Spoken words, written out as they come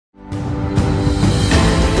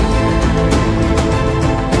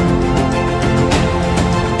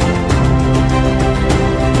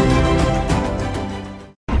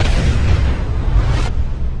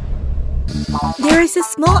There's a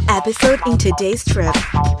small episode in today's trip.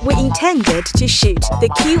 We intended to shoot the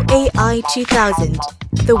QAI 2000,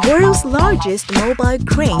 the world's largest mobile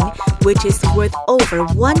crane, which is worth over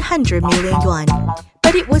 100 million yuan.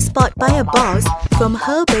 But it was bought by a boss from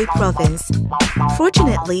Hebei province.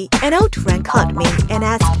 Fortunately, an old friend called me and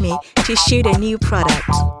asked me to shoot a new product.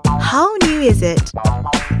 How new is it?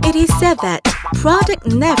 It is said that product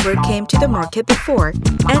never came to the market before,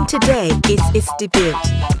 and today it's its debut.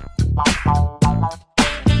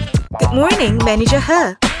 Good morning, Manager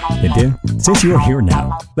He. Then, since you're here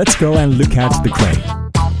now, let's go and look at the crane.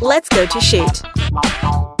 Let's go to shoot.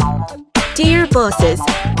 Dear bosses,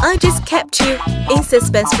 I just kept you in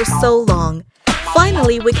suspense for so long.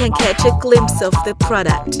 Finally, we can catch a glimpse of the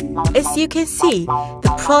product. As you can see,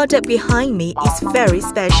 the product behind me is very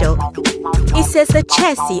special. It says the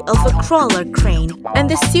chassis of a crawler crane and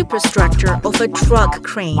the superstructure of a truck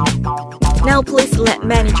crane. Now please let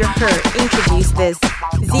Manager He introduce this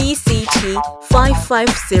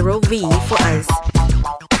ZCT550V for us.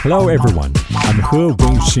 Hello everyone, I'm He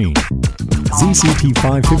Wingxin.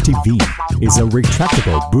 ZCT550V is a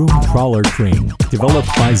retractable boom crawler crane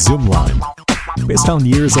developed by Zoomlion. Based on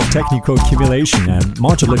years of technical accumulation and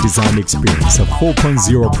modular design experience of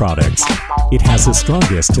 4.0 products, it has the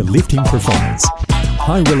strongest lifting performance,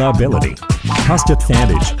 high reliability, cost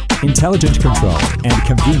advantage, intelligent control, and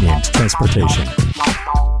convenient transportation.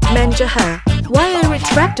 Manager He, why a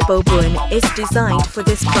retractable boom is designed for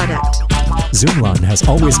this product? Zoomlion has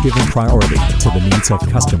always given priority to the needs of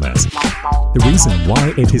customers. The reason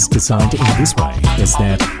why it is designed in this way is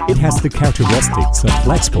that it has the characteristics of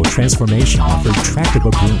flexible transformation of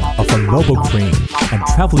retractable boom of a mobile crane and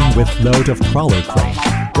traveling with load of crawler crane.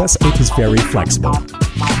 Thus, it is very flexible.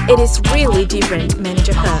 It is really different,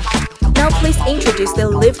 Manager He. Now please introduce the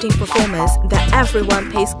lifting performance that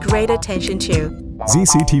everyone pays great attention to.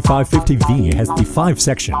 ZCT550V has the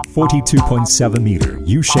 5-section, 42.7-meter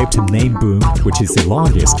U-shaped main boom, which is the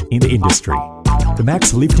longest in the industry. The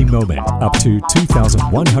max lifting moment, up to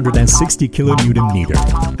 2,160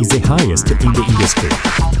 kN, is the highest in the industry.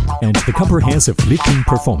 And the comprehensive lifting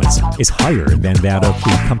performance is higher than that of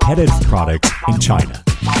the competitive products in China.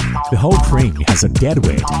 The whole crane has a dead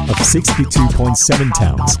weight of 62.7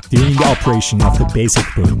 tons during the operation of the basic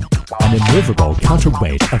boom, and a movable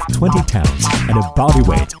counterweight of 20 tons and a body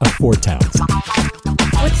weight of 4 tons.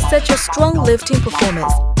 With such a strong lifting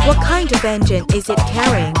performance, what kind of engine is it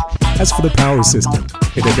carrying? As for the power system,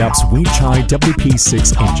 it adopts Weichai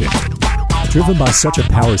WP6 engine. Driven by such a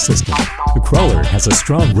power system, the crawler has a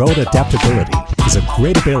strong road adaptability with a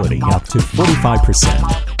great ability up to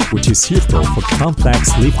 45%, which is suitable for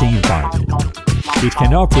complex lifting environment. It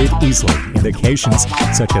can operate easily in locations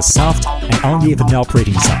such as soft and uneven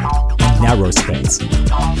operating site and narrow space.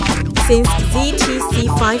 Since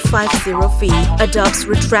ZCT550V adopts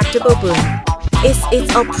retractable boom, is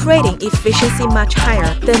its operating efficiency much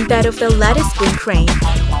higher than that of the lattice boom crane?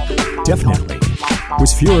 Definitely.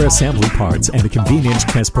 With fewer assembly parts and convenient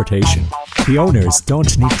transportation, the owners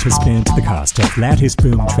don't need to spend the cost of lattice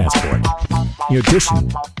boom transport. In addition,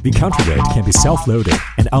 the counterweight can be self-loaded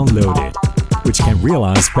and unloaded, which can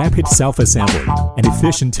realize rapid self-assembly and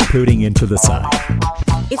efficient putting into the side.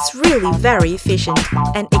 It's really very efficient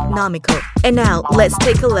and economical. And now, let's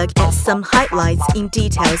take a look at some highlights in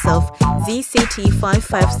details of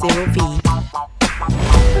ZCT550V.